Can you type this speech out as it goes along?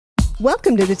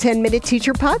Welcome to the 10-Minute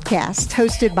Teacher Podcast,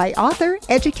 hosted by author,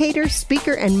 educator,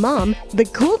 speaker, and mom, the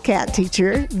Cool Cat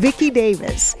teacher, Vicki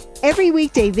Davis. Every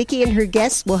weekday, Vicki and her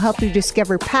guests will help you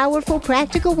discover powerful,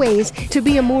 practical ways to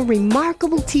be a more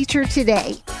remarkable teacher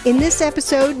today. In this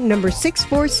episode, number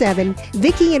 647,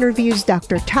 Vicki interviews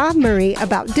Dr. Tom Murray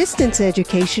about distance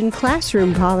education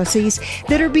classroom policies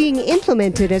that are being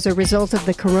implemented as a result of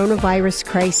the coronavirus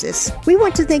crisis. We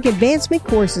want to thank Advancement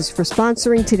Courses for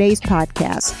sponsoring today's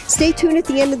podcast. Stay tuned at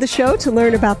the end of the show to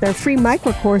learn about their free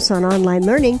microcourse on online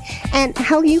learning and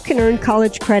how you can earn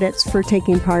college credits for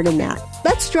taking part in that.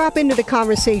 Let's drop into the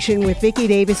conversation with Vicki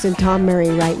Davis and Tom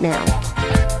Murray right now.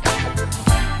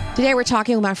 Today we're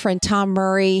talking with my friend Tom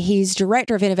Murray. He's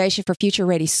Director of Innovation for Future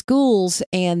Ready Schools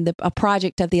and a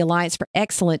project of the Alliance for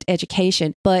Excellent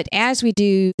Education. But as we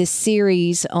do this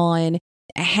series on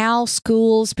how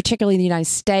schools, particularly in the United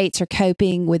States, are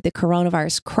coping with the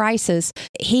coronavirus crisis,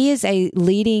 he is a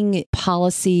leading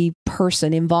policy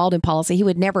person involved in policy. He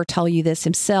would never tell you this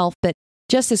himself, but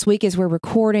just this week as we're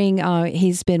recording,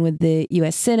 he's been with the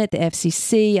U.S. Senate, the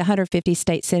FCC, 150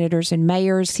 state senators and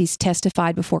mayors. He's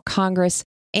testified before Congress.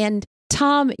 And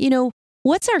Tom,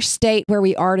 what's our state where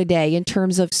we are today in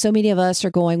terms of so many of us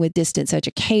are going with distance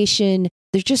education?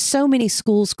 There's just so many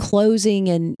schools closing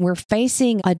and we're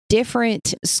facing a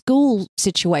different school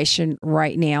situation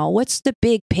right now. What's the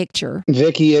big picture?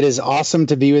 Vicki, it is awesome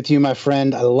to be with you, my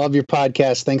friend. I love your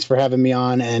podcast. Thanks for having me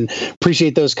on and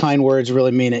appreciate those kind words.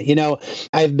 Really mean it.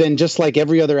 I've been just like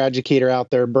every other educator out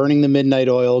there, burning the midnight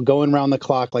oil, going around the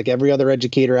clock like every other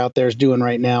educator out there is doing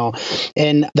right now.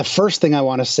 And the first thing I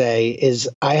want to say is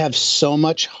I have so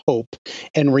much hope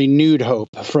and renewed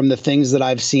hope from the things that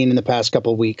I've seen in the past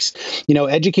couple of weeks.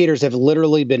 Educators have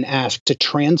literally been asked to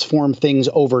transform things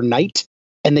overnight,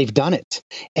 and they've done it.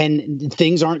 And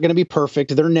things aren't going to be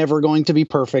perfect. They're never going to be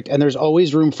perfect. And there's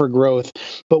always room for growth.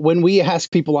 But when we ask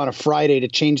people on a Friday to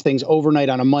change things overnight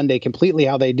on a Monday, completely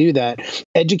how they do that,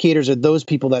 educators are those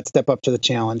people that step up to the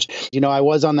challenge. I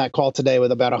was on that call today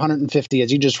with about 150,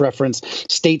 as you just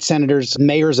referenced, state senators,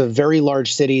 mayors of very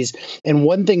large cities. And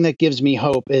one thing that gives me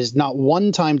hope is not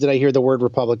one time did I hear the word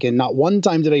Republican, not one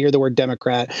time did I hear the word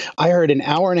Democrat. I heard an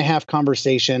hour and a half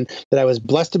conversation that I was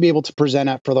blessed to be able to present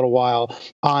at for a little while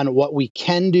on what we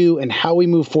can do and how we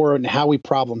move forward and how we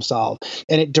problem solve.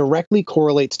 And it directly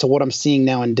correlates to what I'm seeing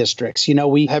now in districts.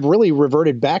 We have really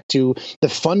reverted back to the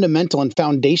fundamental and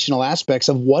foundational aspects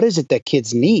of what is it that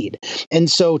kids need. And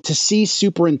so to see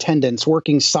superintendents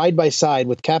working side by side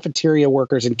with cafeteria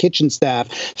workers and kitchen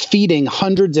staff, feeding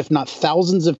hundreds, if not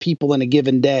thousands of people in a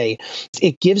given day,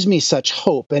 it gives me such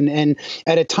hope. And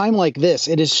at a time like this,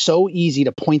 it is so easy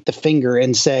to point the finger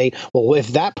and say, well, if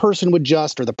that person would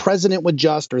just, or the president would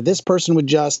just, or this person would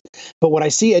just. But what I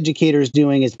see educators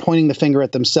doing is pointing the finger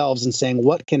at themselves and saying,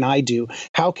 what can I do?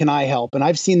 How can I help? And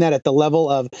I've seen that at the level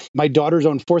of my daughter's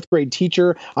own fourth grade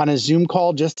teacher on a Zoom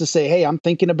call just to say, hey, I'm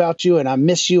thinking about you and I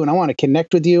miss you and I want to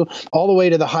connect with you, all the way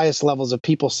to the highest levels of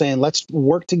people saying, let's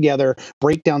work together,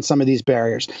 break down some of these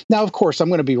barriers. Now, of course, I'm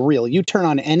going to be real. You turn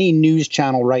on any news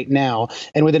channel right now,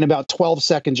 and within about 12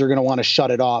 seconds, you're going to want to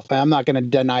shut it off. I'm not going to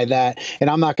deny that. And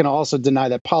I'm not going to also deny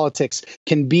that politics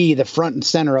can be the front and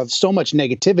center of so much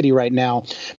negativity right now.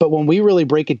 But when we really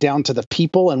break it down to the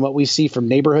people and what we see from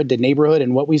neighborhood to neighborhood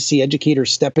and what we see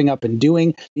educators stepping up and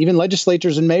doing, even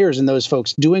legislators and mayors and those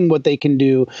folks doing what they can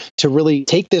do to really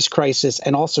take this crisis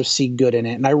and also see good in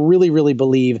it. And I really, really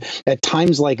believe at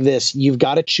times like this, you've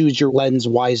got to choose your lens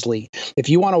wisely. If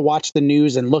you want to watch the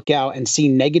news and look out and see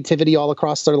negativity all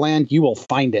across their land, you will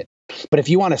find it. But if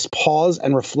you want to pause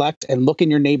and reflect and look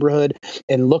in your neighborhood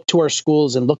and look to our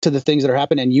schools and look to the things that are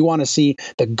happening, and you want to see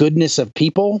the goodness of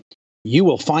people, you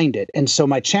will find it. And so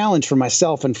my challenge for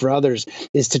myself and for others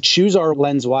is to choose our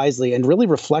lens wisely and really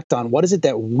reflect on what is it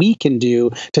that we can do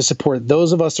to support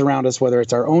those of us around us, whether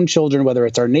it's our own children, whether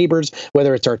it's our neighbors,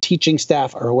 whether it's our teaching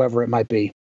staff, or whoever it might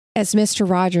be. As Mr.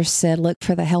 Rogers said, look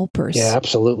for the helpers. Yeah,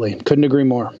 absolutely. Couldn't agree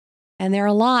more. And there are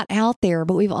a lot out there,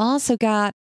 but we've also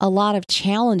got a lot of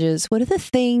challenges. What are the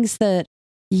things that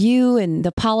you and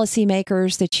the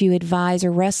policymakers that you advise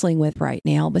are wrestling with right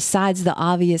now, besides the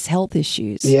obvious health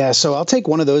issues? Yeah, so I'll take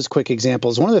one of those quick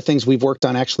examples. One of the things we've worked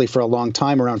on actually for a long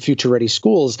time around Future Ready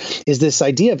Schools is this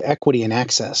idea of equity and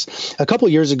access. A couple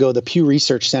of years ago, the Pew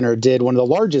Research Center did one of the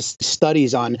largest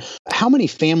studies on how many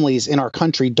families in our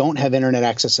country don't have internet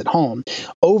access at home.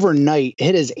 Overnight,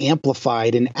 it has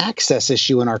amplified an access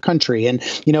issue in our country. And,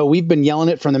 we've been yelling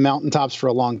it from the mountaintops for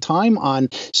a long time on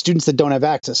students that don't have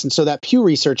access. And so that Pew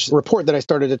Research research report that I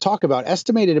started to talk about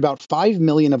estimated about 5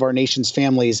 million of our nation's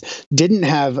families didn't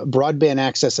have broadband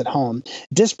access at home.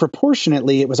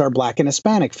 Disproportionately, it was our Black and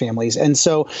Hispanic families. And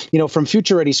so, from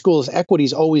Future Ready Schools,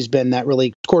 equity's always been that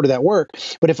really core to that work.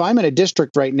 But if I'm in a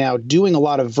district right now doing a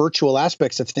lot of virtual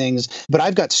aspects of things, but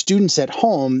I've got students at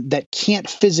home that can't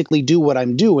physically do what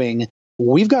I'm doing,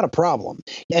 we've got a problem.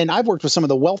 And I've worked with some of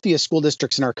the wealthiest school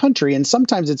districts in our country, and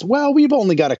sometimes it's, well, we've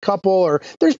only got a couple, or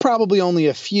there's probably only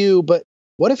a few, but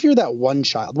what if you're that one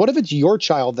child? What if it's your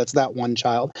child that's that one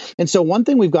child? And so one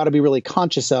thing we've got to be really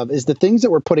conscious of is the things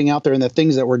that we're putting out there and the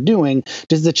things that we're doing,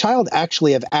 does the child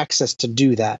actually have access to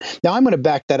do that? Now, I'm going to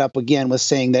back that up again with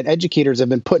saying that educators have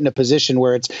been put in a position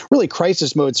where it's really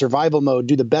crisis mode, survival mode,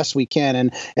 do the best we can.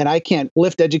 And I can't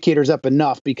lift educators up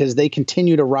enough because they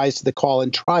continue to rise to the call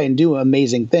and try and do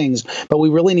amazing things. But we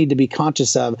really need to be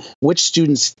conscious of which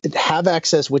students have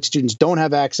access, which students don't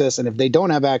have access. And if they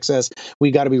don't have access, we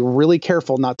got to be really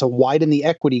careful not to widen the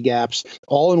equity gaps,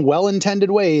 all in well-intended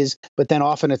ways, but then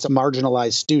often it's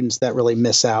marginalized students that really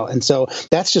miss out. And so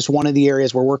that's just one of the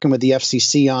areas we're working with the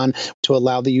FCC on to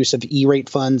allow the use of E-rate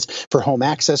funds for home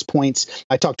access points.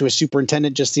 I talked to a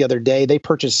superintendent just the other day. They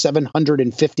purchased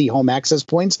 750 home access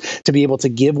points to be able to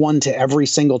give one to every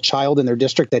single child in their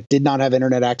district that did not have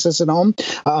internet access at home.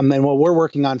 And what we're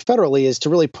working on federally is to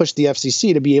really push the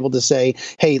FCC to be able to say,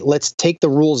 hey, let's take the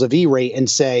rules of E-rate and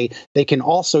say they can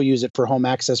also use it for home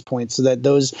access points, so that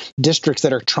those districts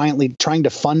that are trying to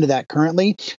fund that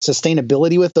currently,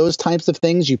 sustainability with those types of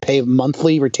things, you pay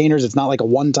monthly retainers. It's not like a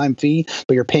one-time fee,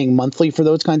 but you're paying monthly for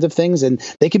those kinds of things, and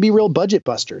they can be real budget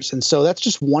busters. And so that's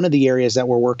just one of the areas that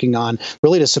we're working on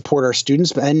really to support our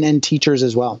students and teachers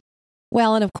as well.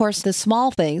 Well, and of course, the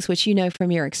small things, which you know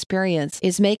from your experience,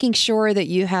 is making sure that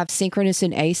you have synchronous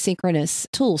and asynchronous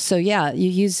tools. So yeah, you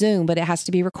use Zoom, but it has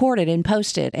to be recorded and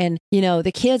posted. And,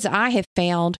 the kids I have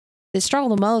found that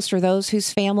struggle the most are those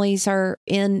whose families are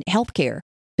in healthcare,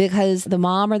 because the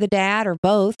mom or the dad or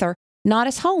both are not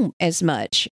as home as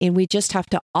much. And we just have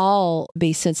to all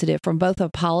be sensitive from both a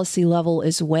policy level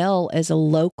as well as a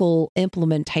local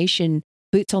implementation,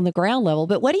 boots on the ground level.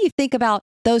 But what do you think about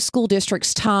those school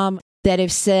districts, Tom, that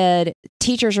have said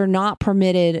teachers are not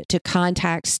permitted to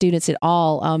contact students at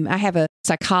all? I have a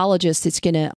psychologist that's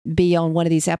going to be on one of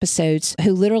these episodes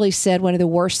who literally said one of the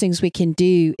worst things we can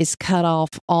do is cut off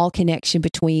all connection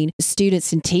between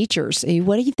students and teachers.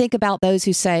 What do you think about those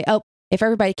who say, oh, if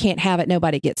everybody can't have it,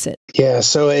 nobody gets it? Yeah,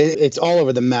 so it's all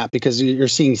over the map because you're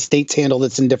seeing states handle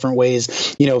this in different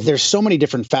ways. There's so many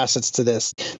different facets to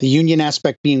this. The union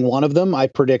aspect being one of them. I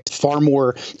predict far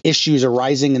more issues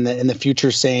arising in the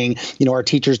future saying, our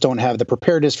teachers don't have the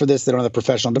preparedness for this. They don't have the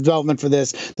professional development for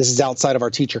this. This is outside of our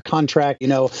teacher contract.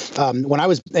 When I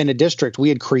was in a district, we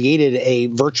had created a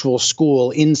virtual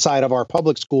school inside of our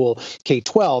public school,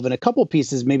 K-12, and a couple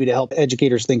pieces maybe to help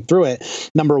educators think through it.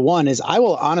 Number one is I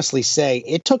will honestly say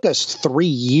it took us 3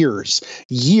 years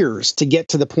to get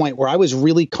to the point where I was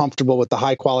really comfortable with the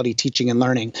high quality teaching and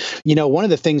learning. One of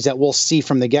the things that we'll see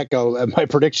from the get-go, my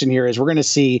prediction here is we're going to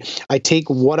see, I take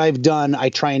what I've done, I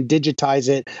try and digitize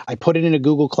it, I put it in a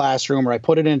Google Classroom or I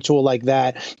put it in a tool like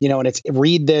that, and it's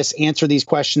read this, answer these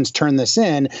questions, turn this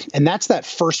in. And that's that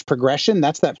first progression.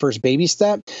 That's that first baby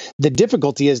step. The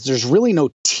difficulty is there's really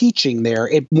no teaching there.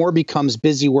 It more becomes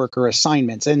busy work or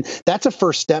assignments. And that's a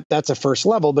first step. That's a first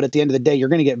level. But at the end of the day, you're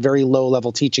going to get very low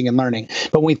level teaching and learning.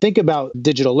 But when we think about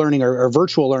digital learning or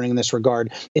virtual learning in this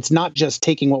regard, it's not just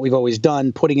taking what we've always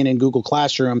done, putting it in Google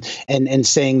Classroom and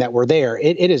saying that we're there.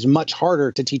 It is much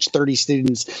harder to teach 30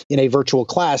 students in a virtual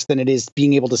class than it is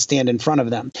being able to stand in front of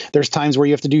them. There's times where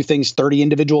you have to do things 30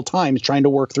 individual times trying to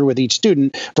work through with each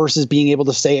student versus being able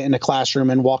to say it in a classroom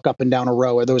and walk up and down a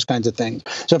row or those kinds of things.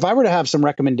 So if I were to have some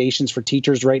recommendations for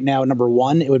teachers right now, number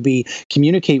one, it would be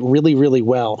communicate really, really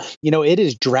well. It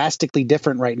is drastically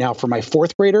different right now for my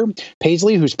fourth grader,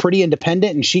 Paisley, who's pretty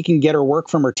independent and she can get her work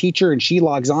from her teacher and she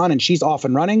logs on and she's off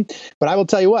and running. But I will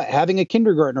tell you what, having a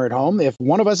kindergartner at home, if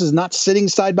one of us is not sitting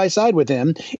side by side with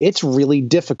him, it's really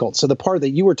difficult. So the part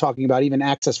that you were talking about, even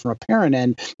access from a parent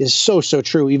end, is so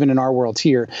true, even in our world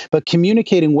here. But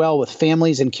communicating well with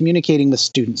families and communicating with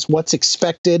students, what's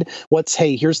expected,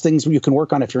 hey, here's things you can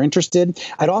work on if you're interested.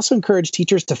 I'd also encourage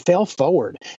teachers to fail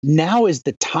forward. Now is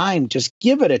the time. Just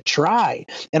give it a try.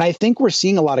 And I I think we're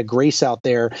seeing a lot of grace out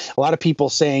there, a lot of people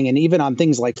saying, and even on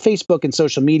things like Facebook and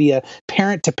social media,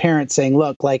 parent to parent saying,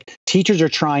 look, like teachers are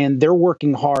trying, they're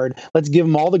working hard. Let's give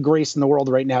them all the grace in the world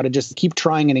right now to just keep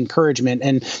trying and encouragement.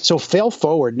 And so fail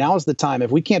forward. Now is the time.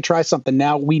 If we can't try something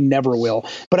now, we never will.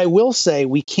 But I will say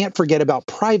we can't forget about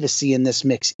privacy in this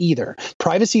mix either.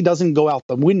 Privacy doesn't go out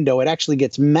the window. It actually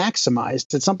gets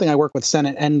maximized. It's something I work with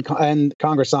Senate and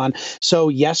Congress on. So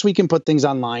yes, we can put things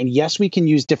online. Yes, we can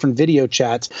use different video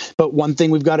chats. But one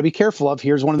thing we've got to be careful of,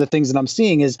 here's one of the things that I'm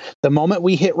seeing is the moment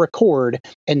we hit record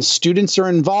and students are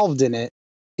involved in it,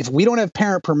 if we don't have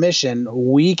parent permission,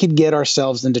 we could get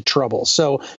ourselves into trouble.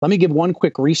 So let me give one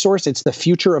quick resource. It's the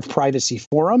Future of Privacy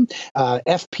Forum,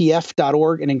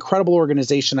 fpf.org, an incredible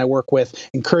organization I work with.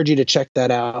 Encourage you to check that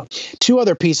out. Two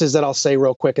other pieces that I'll say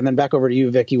real quick, and then back over to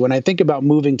you, Vicki. When I think about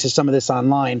moving to some of this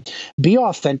online, be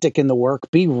authentic in the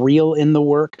work, be real in the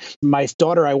work. My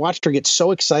daughter, I watched her get so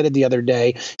excited the other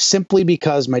day simply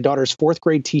because my daughter's fourth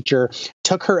grade teacher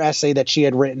took her essay that she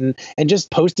had written and just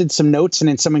posted some notes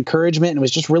and some encouragement, and it was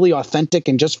just really authentic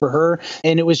and just for her.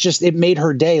 And it made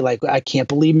her day. Like, I can't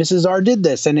believe Mrs. R did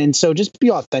this. And so just be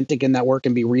authentic in that work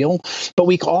and be real. But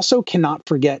we also cannot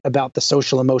forget about the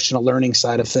social emotional learning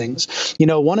side of things. You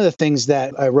know, one of the things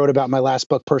that I wrote about in my last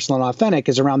book, Personal and Authentic,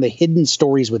 is around the hidden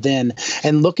stories within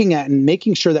and looking at and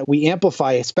making sure that we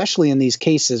amplify, especially in these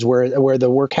cases where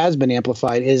the work has been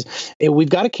amplified, we've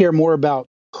got to care more about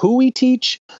who we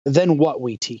teach than what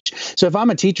we teach. So if I'm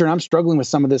a teacher and I'm struggling with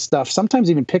some of this stuff,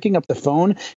 sometimes even picking up the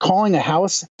phone, calling a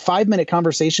house, 5-minute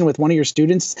conversation with one of your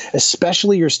students,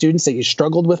 especially your students that you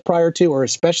struggled with prior to, or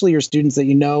especially your students that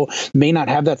you know may not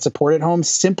have that support at home,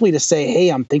 simply to say, hey,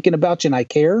 I'm thinking about you and I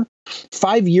care.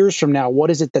 5 years from now,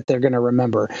 what is it that they're going to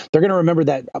remember? They're going to remember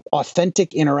that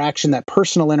authentic interaction, that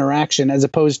personal interaction, as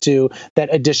opposed to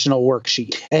that additional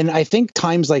worksheet. And I think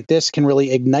times like this can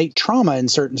really ignite trauma in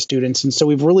certain students. And so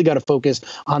we've really got to focus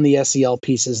on the SEL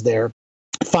pieces there.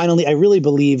 Finally, I really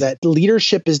believe that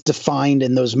leadership is defined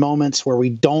in those moments where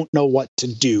we don't know what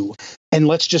to do. And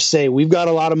let's just say we've got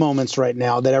a lot of moments right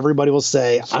now that everybody will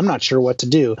say, I'm not sure what to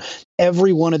do.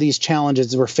 Every one of these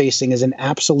challenges we're facing is an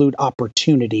absolute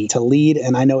opportunity to lead.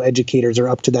 And I know educators are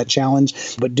up to that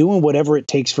challenge, but doing whatever it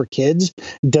takes for kids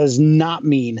does not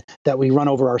mean that we run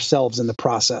over ourselves in the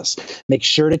process. Make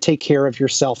sure to take care of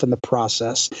yourself in the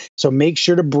process. So make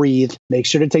sure to breathe, make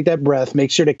sure to take that breath,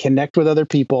 make sure to connect with other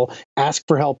people, ask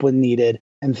for help when needed.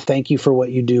 And thank you for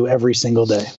what you do every single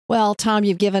day. Well, Tom,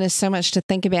 you've given us so much to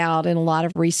think about and a lot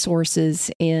of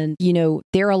resources. And, you know,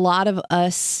 there are a lot of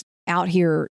us out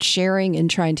here sharing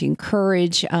and trying to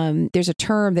encourage. There's a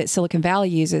term that Silicon Valley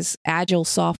uses, agile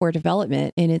software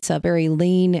development, and it's a very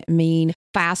lean, mean,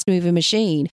 fast-moving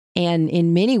machine. And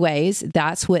in many ways,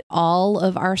 that's what all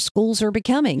of our schools are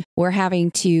becoming. We're having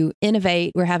to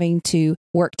innovate. We're having to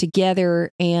work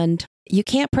together. And you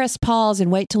can't press pause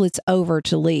and wait till it's over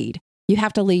to lead. You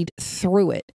have to lead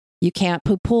through it. You can't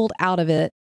be pulled out of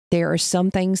it. There are some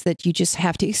things that you just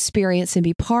have to experience and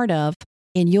be part of.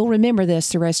 And you'll remember this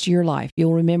the rest of your life.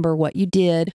 You'll remember what you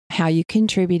did, how you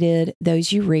contributed,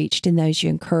 those you reached, and those you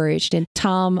encouraged. And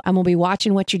Tom, I'm going to be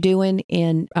watching what you're doing,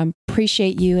 and I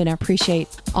appreciate you, and I appreciate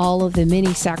all of the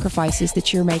many sacrifices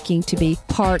that you're making to be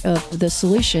part of the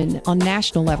solution on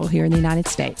national level here in the United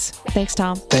States. Thanks,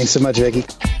 Tom. Thanks so much, Vicki.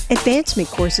 Advancement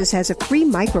Courses has a free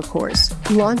micro course,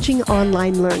 Launching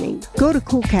Online Learning. Go to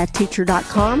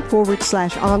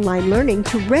coolcatteacher.com/online learning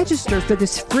to register for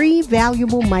this free,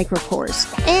 valuable micro course.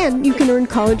 And you can earn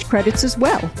college credits as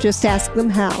well. Just ask them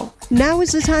how. Now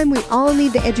is the time we all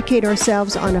need to educate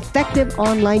ourselves on effective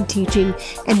online teaching,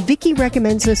 and Vicki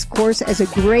recommends this course as a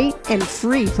great and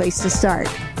free place to start.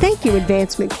 Thank you,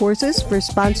 Advancement Courses, for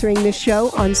sponsoring this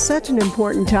show on such an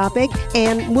important topic,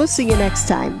 and we'll see you next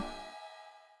time.